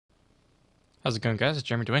How's it going, guys? It's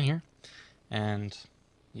Jeremy Dwayne here. And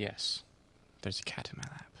yes, there's a cat in my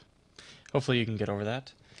lap. Hopefully you can get over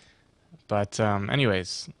that. But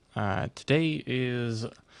anyways, today is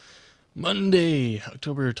Monday,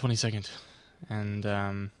 October 22nd. And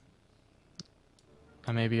I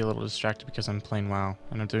may be a little distracted because I'm playing WoW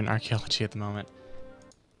and I'm doing archaeology at the moment.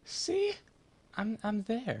 See? I'm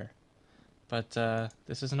there. But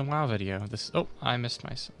this isn't a WoW video. I missed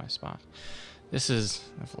my spot. This is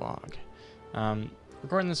a vlog.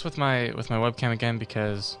 Recording this with my webcam again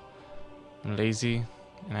because I'm lazy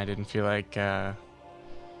and I didn't feel like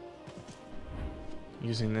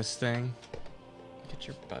using this thing. Get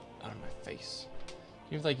your butt out of my face.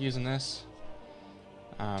 You feel like using this?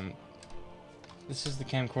 This is the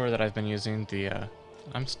camcorder that I've been using.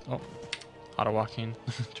 Auto walking.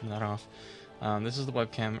 Turn that off. This is the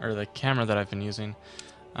webcam or the camera that I've been using.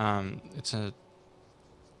 It's a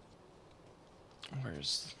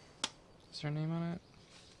is there a name on it?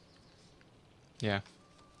 Yeah.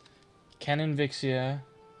 Canon Vixia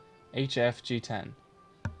HF G10.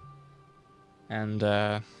 And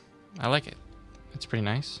I like it. It's pretty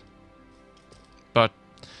nice. But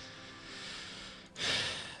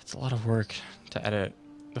it's a lot of work to edit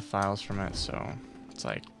the files from it, so it's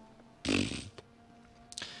like...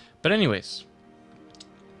 But anyways,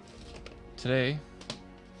 today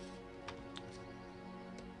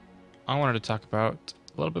I wanted to talk about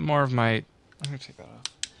a little bit more of my... I'm gonna take that off.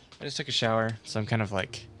 I just took a shower, so I'm kind of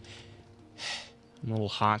like... I'm a little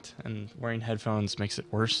hot, and wearing headphones makes it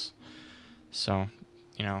worse. So,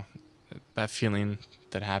 you know, that feeling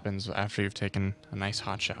that happens after you've taken a nice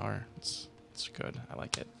hot shower, it's good. I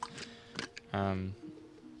like it.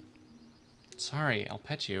 Sorry, I'll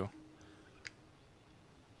pet you.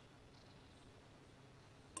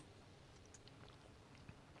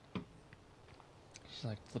 She's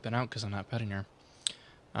like flipping out because I'm not petting her.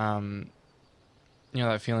 You know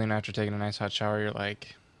that feeling after taking a nice hot shower,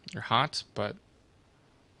 you're hot, but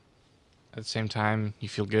at the same time you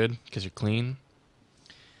feel good because you're clean.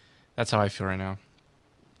 That's how I feel right now.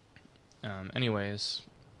 Anyways,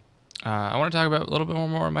 I want to talk about a little bit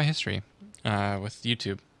more of my history with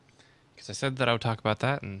YouTube, because I said that I would talk about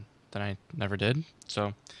that and then I never did.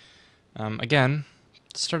 So again,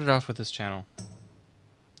 started off with this channel.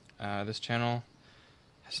 This channel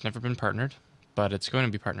has never been partnered, but it's going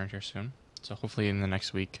to be partnered here soon. So hopefully in the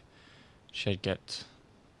next week should get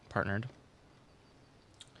partnered.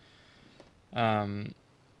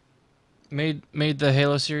 Made the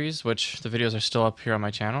Halo series, which the videos are still up here on my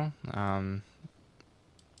channel. I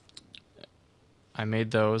made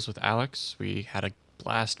those with Alex. We had a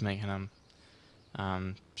blast making them.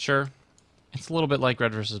 Sure, it's a little bit like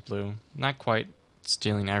Red vs. Blue. Not quite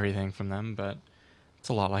stealing everything from them, but it's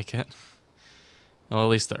a lot like it. Well, at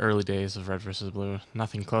least the early days of Red vs. Blue.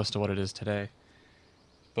 Nothing close to what it is today.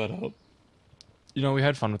 But, you know, we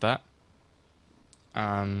had fun with that.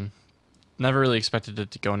 Never really expected it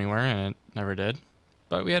to go anywhere, and it never did.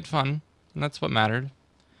 But we had fun, and that's what mattered.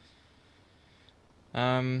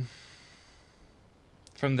 From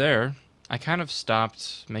there, I kind of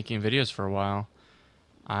stopped making videos for a while.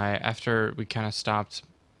 After we kind of stopped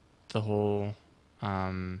the whole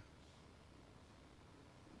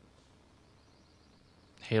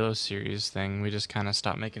Halo series thing, we just kind of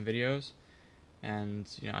stopped making videos, and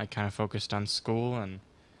you know, I kind of focused on school, and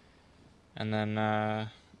then man,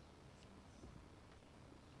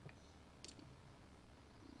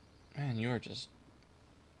 you are just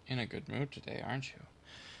in a good mood today, aren't you?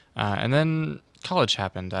 And then college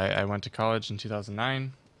happened. I went to college in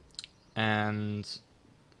 2009, and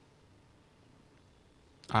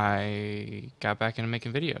I got back into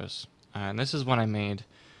making videos. And this is when I made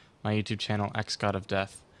my YouTube channel, X God of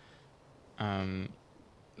Death.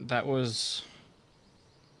 That was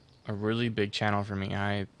a really big channel for me.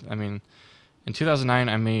 I mean, in 2009,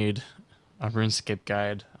 I made a RuneScape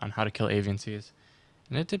guide on how to kill avian seas,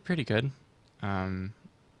 and it did pretty good.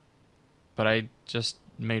 But I just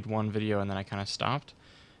made one video and then I kind of stopped.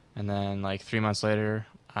 And then like 3 months later,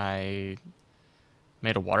 I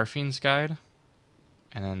made a water fiends guide,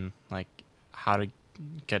 and then like how to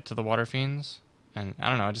get to the water fiends. And I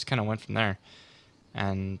don't know, I just kind of went from there.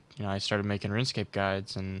 And you know, I started making RuneScape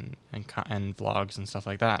guides and vlogs and stuff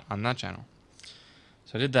like that on that channel.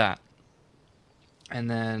 So I did that. And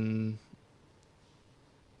then,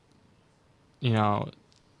 you know,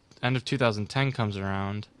 end of 2010 comes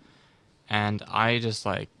around, and I just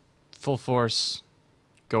like full force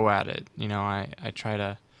go at it. You know, I try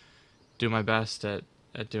to do my best at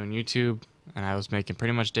doing YouTube, and I was making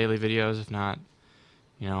pretty much daily videos, if not,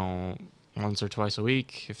 you know, once or twice a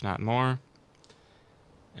week, if not more.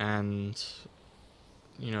 And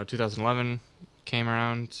 2011 came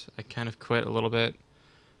around, I kind of quit a little bit,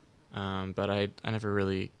 but I never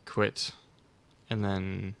really quit. And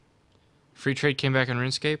then Free Trade came back on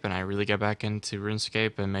RuneScape, and I really got back into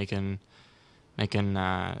RuneScape and making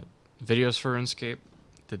videos for RuneScape.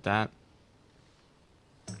 Did that.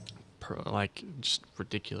 Like, just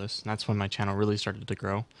ridiculous. And that's when my channel really started to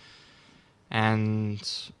grow. And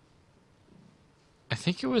I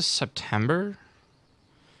think it was September.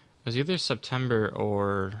 It was either September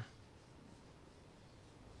or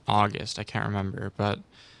August. I can't remember, but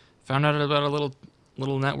found out about a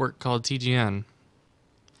little network called TGN,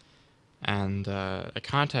 and I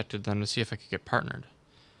contacted them to see if I could get partnered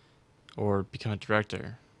or become a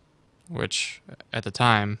director. Which at the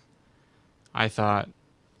time, I thought,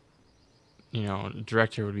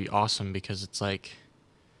 director would be awesome because it's like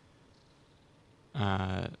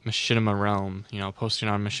Machinima Realm, posting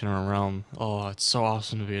on Machinima Realm. Oh, it's so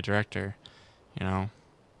awesome to be a director.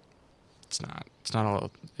 It's not. It's not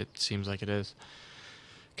all it seems like it is.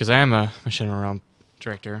 Because I am a Machinima Realm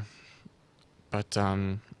director, but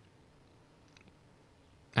and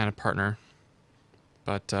a partner.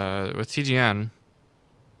 But with TGN,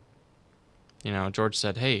 George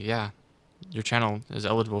said, "Hey, yeah, your channel is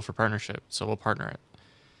eligible for partnership, so we'll partner it."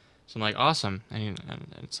 So I'm like, awesome. And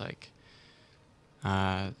it's like, you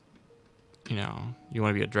want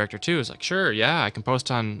to be a director too? It's like, sure, yeah, I can post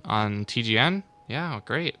on TGN. Yeah,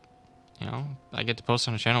 great. I get to post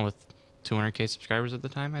on a channel with 200K subscribers at the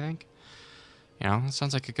time, I think. It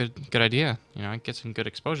sounds like a good idea. I get some good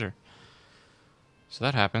exposure. So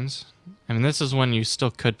that happens. I mean, this is when you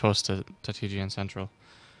still could post to TGN Central.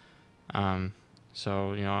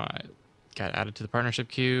 So, I got added to the partnership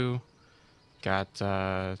queue, got,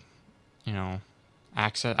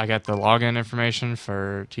 access. I got the login information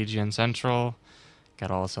for TGN Central, got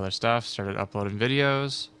all this other stuff, started uploading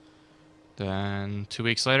videos. Then 2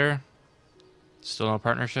 weeks later, still no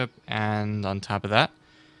partnership, and on top of that,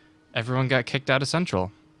 everyone got kicked out of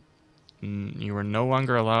Central. You were no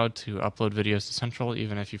longer allowed to upload videos to Central,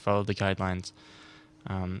 even if you followed the guidelines.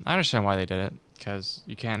 I understand why they did it, because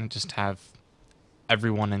you can't just have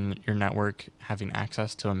everyone in your network having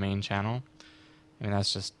access to a main channel. I mean,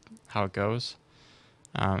 that's just how it goes.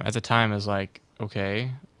 At the time, it was like,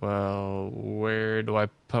 okay, well, where do I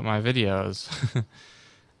put my videos?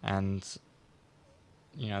 And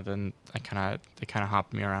then they kind of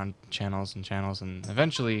hopped me around channels, and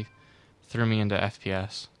eventually threw me into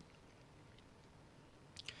FPS.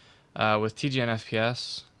 With TGN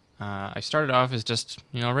FPS, I started off as just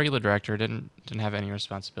a regular director, didn't have any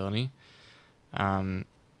responsibility, and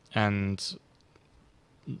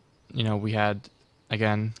we had,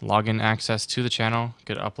 again, login access to the channel,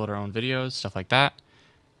 could upload our own videos, stuff like that,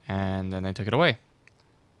 and then they took it away.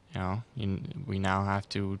 We now have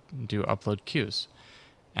to do upload queues.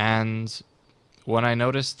 And when I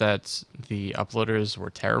noticed that the uploaders were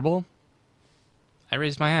terrible, I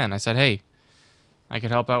raised my hand. I said, hey, I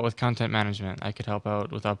could help out with content management. I could help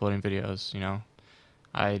out with uploading videos.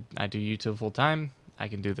 I do YouTube full time. I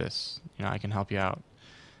can do this. I can help you out.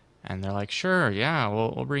 And they're like, sure, yeah,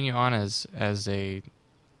 we'll bring you on as a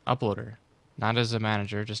uploader, not as a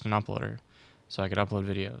manager, just an uploader, so I could upload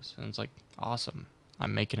videos. And it's like, awesome.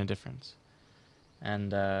 I'm making a difference.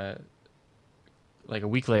 And like a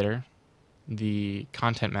week later, the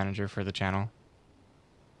content manager for the channel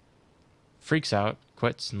freaks out,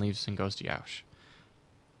 quits, and leaves and goes to Yoush.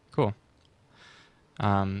 Cool.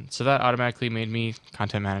 So that automatically made me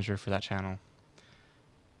content manager for that channel.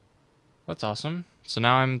 That's awesome. So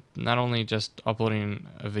now I'm not only just uploading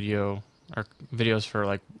a video or videos for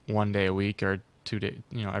like 1 day a week or 2 day,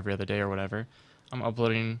 every other day or whatever. I'm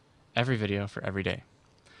uploading every video for every day.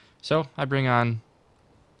 So I bring on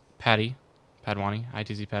Padwani,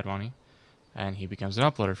 ITZ Padwani, and he becomes an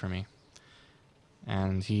uploader for me.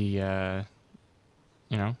 And he, I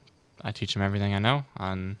teach him everything I know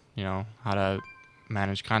on, how to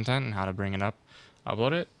manage content and how to bring it up,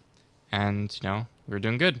 upload it, and, we were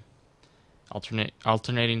doing good.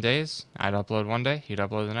 Alternating days, I'd upload 1 day, he'd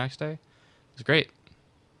upload the next day. It was great.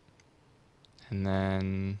 And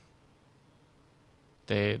then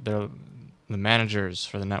they're the managers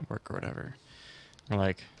for the network or whatever. They're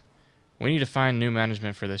like, we need to find new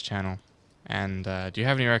management for this channel. And do you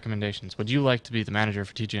have any recommendations? Would you like to be the manager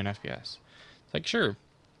for TGN FPS? It's like, sure.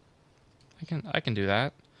 I can do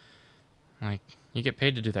that. I'm like, you get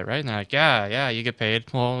paid to do that, right? And they're like, yeah, you get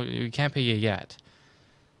paid. Well, we can't pay you yet.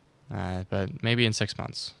 But maybe in 6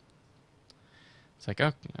 months. It's like,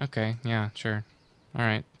 oh, okay, yeah, sure. All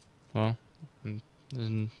right. Well,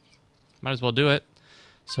 might as well do it.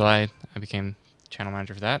 So I became channel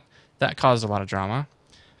manager for that. That caused a lot of drama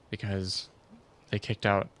because they kicked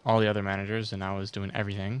out all the other managers, and I was doing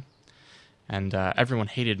everything. And everyone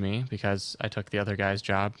hated me because I took the other guy's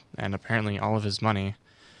job, and apparently all of his money,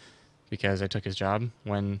 because I took his job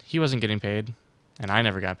when he wasn't getting paid, and I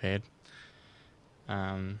never got paid.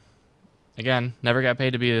 Again, never got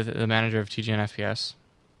paid to be the manager of TGN FPS.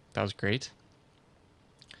 That was great.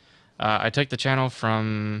 I took the channel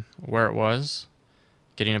from where it was,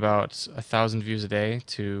 getting about 1,000 views a day,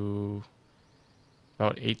 to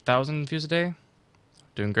about 8,000 views a day.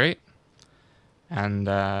 Doing great. And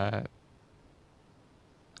I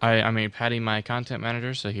made Patty my content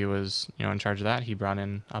manager, so he was, in charge of that. He brought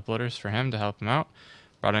in uploaders for him to help him out.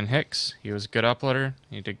 Brought in Hicks. He was a good uploader.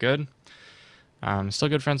 He did good. Still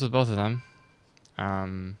good friends with both of them.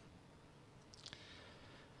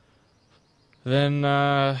 Then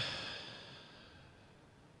the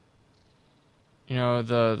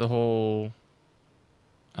whole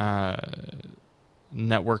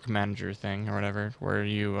network manager thing or whatever, where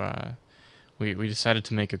we decided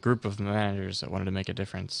to make a group of managers that wanted to make a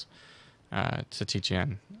difference to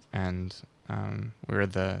TGN, and we were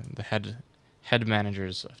the head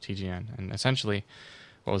managers of TGN. And essentially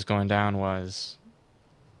what was going down was,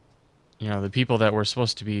 the people that were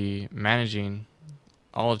supposed to be managing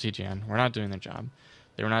all of TGN were not doing their job.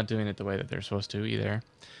 They were not doing it the way that they're supposed to either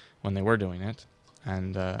when they were doing it.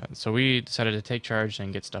 And so we decided to take charge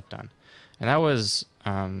and get stuff done. And that was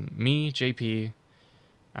me, JP,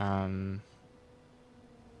 I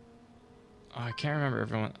can't remember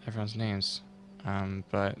everyone's names,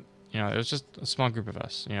 but it was just a small group of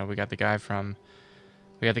us. We got the guys over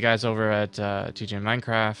at TGN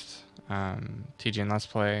Minecraft, TGN Let's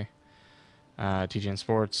Play, TGN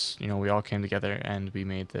Sports. We all came together and we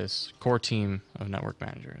made this core team of network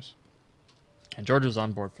managers. And George was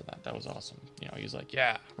on board for that. That was awesome. He was like,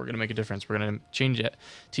 yeah, we're going to make a difference. We're going to change it,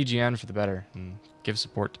 TGN for the better, and give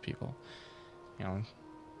support to people.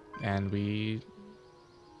 And we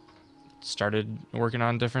started working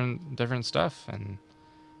on different stuff, and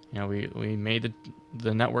we made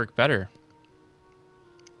the network better.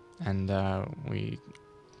 And we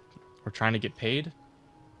were trying to get paid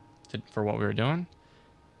for what we were doing,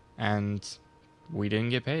 and we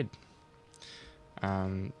didn't get paid.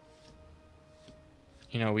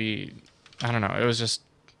 I don't know, it was just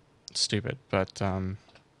stupid, but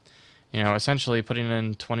essentially putting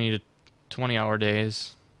in 20 hour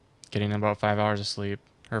days, getting about 5 hours of sleep,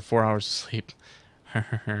 or 4 hours of sleep,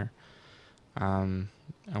 and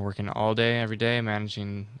working all day, every day,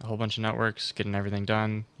 managing a whole bunch of networks, getting everything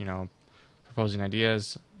done, proposing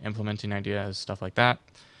ideas, implementing ideas, stuff like that.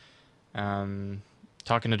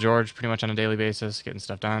 Talking to George pretty much on a daily basis, getting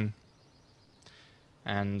stuff done.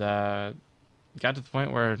 And got to the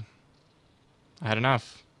point where I had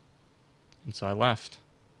enough. And so I left.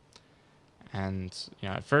 And,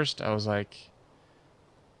 at first I was like,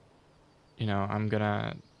 I'm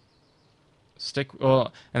gonna stick.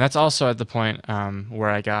 Well, and that's also at the point where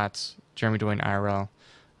I got Jeremy Dwayne IRL.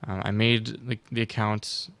 I made the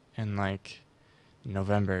account in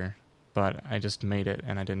November, but I just made it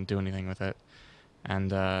and I didn't do anything with it.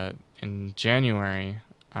 And in January,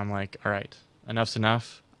 I'm like, all right, enough's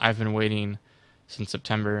enough. I've been waiting since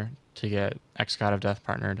September to get XCOD of Death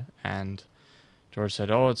partnered, and George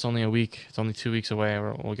said, oh, it's only a week. It's only 2 weeks away.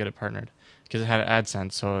 We'll get it partnered. Because it had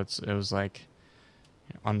AdSense, so it was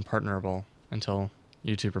unpartnerable until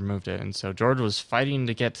YouTube removed it. And so George was fighting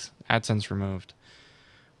to get AdSense removed,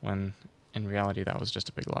 when in reality that was just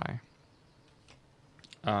a big lie.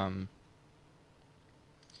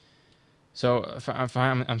 So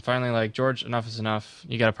I'm finally like, George, enough is enough.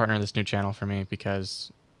 You got to partner this new channel for me,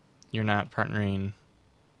 because you're not partnering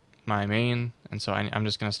my main. And so I'm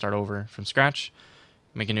just going to start over from scratch,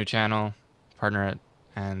 make a new channel, partner it,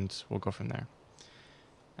 and we'll go from there.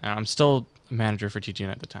 And I'm still a manager for TGN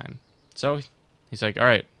at the time. So he's like, all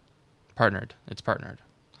right, partnered. It's partnered.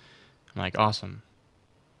 I'm like, awesome.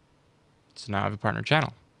 So now I have a partnered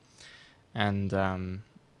channel. And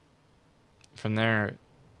from there,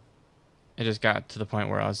 it just got to the point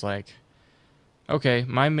where I was like, okay,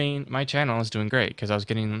 my channel is doing great, because I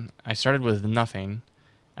started with nothing,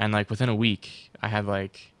 and within a week I had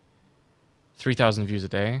 3,000 views a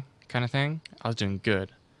day kind of thing. I was doing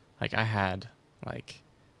good. I had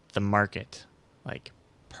the market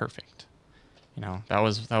perfect. That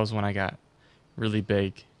was when I got really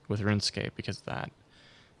big with RuneScape because of that.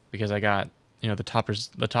 Because I got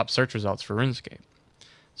the top search results for RuneScape.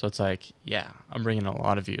 So it's yeah, I'm bringing in a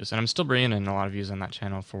lot of views, and I'm still bringing in a lot of views on that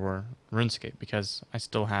channel for RuneScape, because I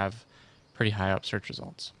still have pretty high up search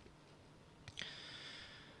results.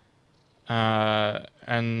 And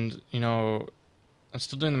I'm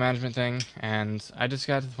still doing the management thing, and I just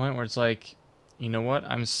got to the point where it's you know what?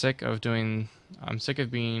 I'm sick of being a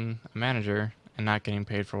manager and not getting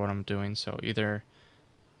paid for what I'm doing. So either,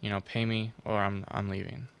 pay me or I'm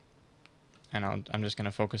leaving. And I'm just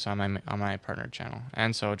gonna focus on my partner channel.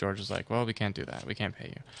 And so George was like, well, we can't do that. We can't pay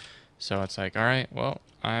you. So it's like, all right, well,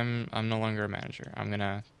 I'm no longer a manager. I'm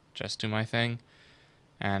gonna just do my thing,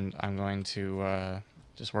 and I'm going to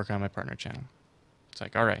just work on my partner channel. It's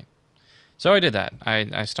like, all right. So I did that.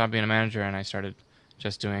 I stopped being a manager and I started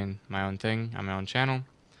just doing my own thing on my own channel.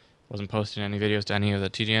 Wasn't posting any videos to any of the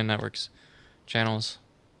TGN Network's channels.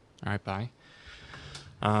 All right, bye.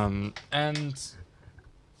 And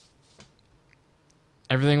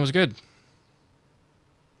everything was good.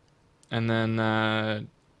 And then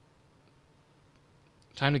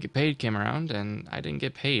time to get paid came around, and I didn't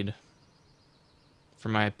get paid for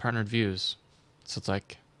my partnered views. So it's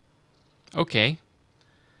like, okay,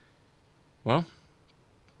 well,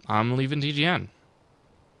 I'm leaving TGN.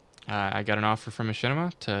 I got an offer from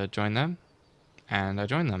Machinima to join them, and I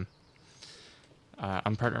joined them.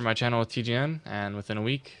 I'm partnering my channel with TGN, and within a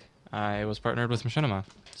week, I was partnered with Machinima,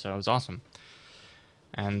 so it was awesome.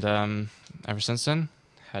 And ever since then,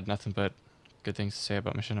 had nothing but good things to say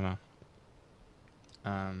about Machinima.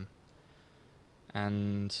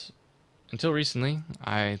 And until recently,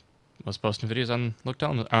 I was posting videos on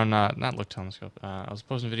not Look Telescope. I was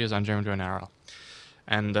posting videos on German Joy IRL,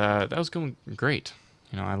 and that was going great.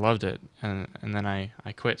 I loved it, and then I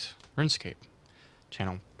quit RuneScape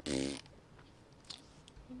channel.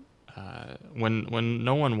 When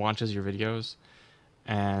no one watches your videos,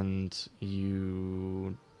 and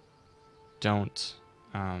you don't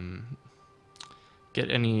get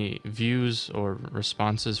any views or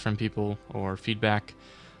responses from people or feedback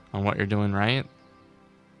on what you're doing right,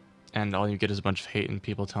 and all you get is a bunch of hate and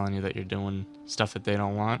people telling you that you're doing stuff that they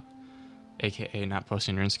don't want, aka not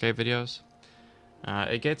posting RuneScape videos,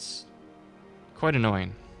 it gets quite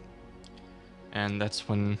annoying. And that's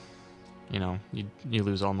when, you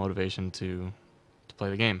lose all motivation to play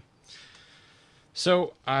the game.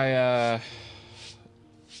 So I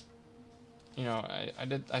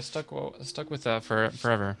stuck with that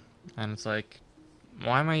forever, and it's like,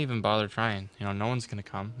 why am I even bother trying? No one's gonna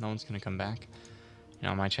come back.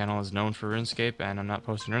 My channel is known for RuneScape, and I'm not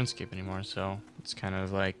posting RuneScape anymore, so it's kind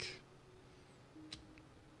of like,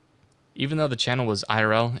 even though the channel was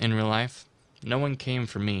IRL in real life, no one came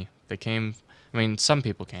for me. Some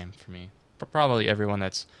people came for me, but probably everyone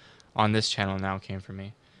that's on this channel now came for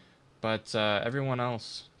me. But everyone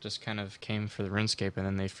else just kind of came for the RuneScape, and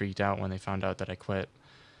then they freaked out when they found out that I quit,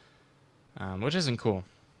 which isn't cool.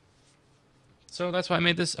 So that's why I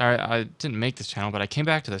made this. I didn't make this channel, but I came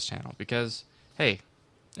back to this channel because, hey,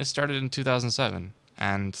 it started in 2007,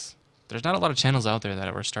 and there's not a lot of channels out there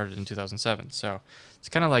that were started in 2007. So it's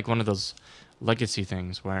kind of like one of those legacy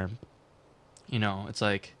things where, it's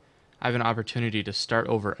like I have an opportunity to start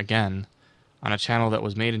over again on a channel that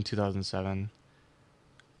was made in 2007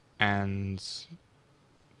 and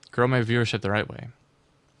grow my viewership the right way.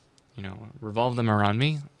 Revolve them around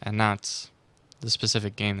me and not the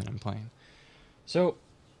specific game that I'm playing. So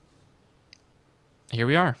here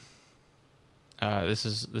we are.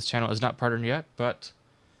 This channel is not partnered yet, but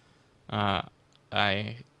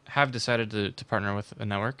I have decided to partner with a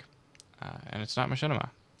network, and it's not Machinima.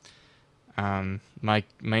 My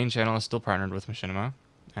main channel is still partnered with Machinima,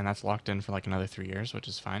 and that's locked in for like another 3 years, which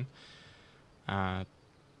is fine. And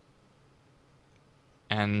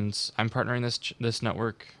I'm partnering this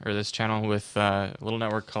network, or this channel, with a little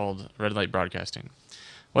network called Red Light Broadcasting.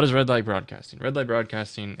 What is Red Light Broadcasting? Red Light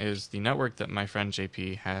Broadcasting is the network that my friend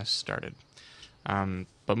JP has started.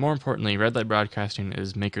 But more importantly, Red Light Broadcasting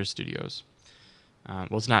is Maker Studios.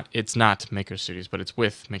 It's not Maker Studios, but it's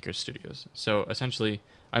with Maker Studios. So essentially,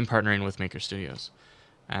 I'm partnering with Maker Studios.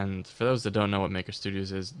 And for those that don't know what Maker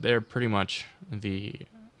Studios is, they're pretty much the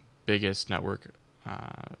biggest network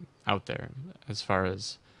out there as far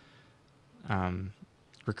as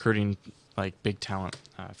recruiting like big talent.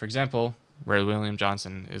 For example, Ray William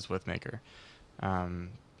Johnson is with Maker.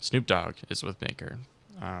 Snoop Dogg is with Maker.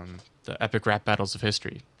 The Epic Rap Battles of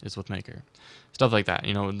History is with Maker. Stuff like that.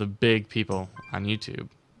 The big people on YouTube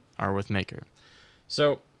are with Maker.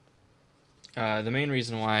 So the main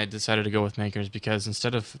reason why I decided to go with Maker is because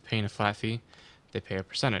instead of paying a flat fee, they pay a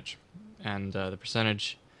percentage. And the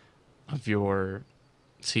percentage of your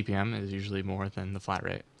CPM is usually more than the flat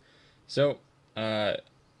rate. So gonna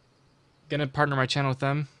partner my channel with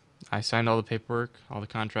them. I signed all the paperwork, all the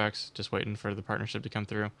contracts, just waiting for the partnership to come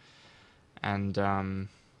through. And gonna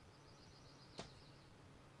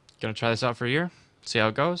try this out for a year, see how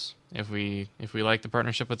it goes. If we like the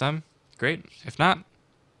partnership with them, great. If not,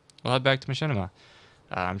 we'll head back to Machinima.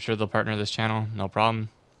 I'm sure they'll partner this channel, no problem.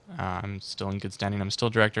 I'm still in good standing. I'm still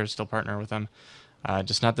director, still partner with them.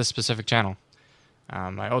 Just not this specific channel.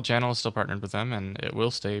 My old channel is still partnered with them, and it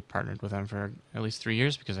will stay partnered with them for at least 3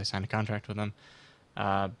 years because I signed a contract with them.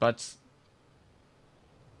 But,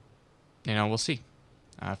 you know, we'll see.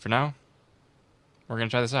 For now, we're going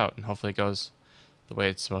to try this out, and hopefully it goes the way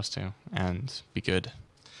it's supposed to and be good.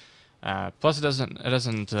 Plus,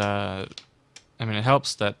 I mean, it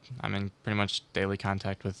helps that I'm in pretty much daily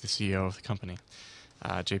contact with the CEO of the company,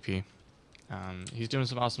 JP. He's doing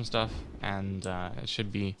some awesome stuff, and it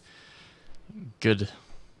should be good.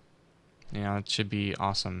 You know, it should be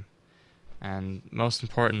awesome. And most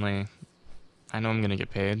importantly, I know I'm going to get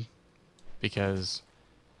paid because,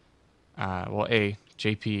 well, A,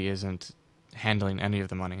 JP isn't handling any of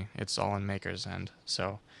the money. It's all in Maker's end.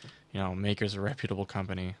 So, you know, Maker's a reputable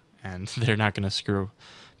company, and they're not going to screw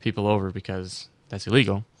people over because that's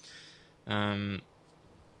illegal.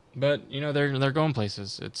 But you know, they're going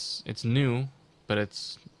places. It's new, but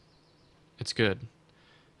it's good.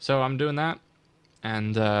 So I'm doing that,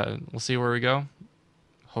 and we'll see where we go.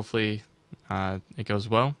 Hopefully, it goes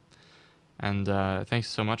well. And thanks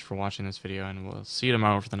so much for watching this video, and we'll see you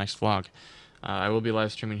tomorrow for the next vlog. I will be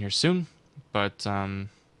live streaming here soon, but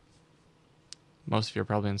most of you are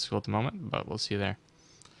probably in school at the moment, but we'll see you there.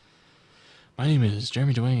 My name is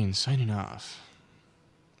Jeremy Dwayne, signing off.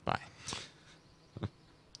 Bye. If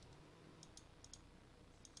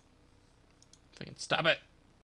I can stop it.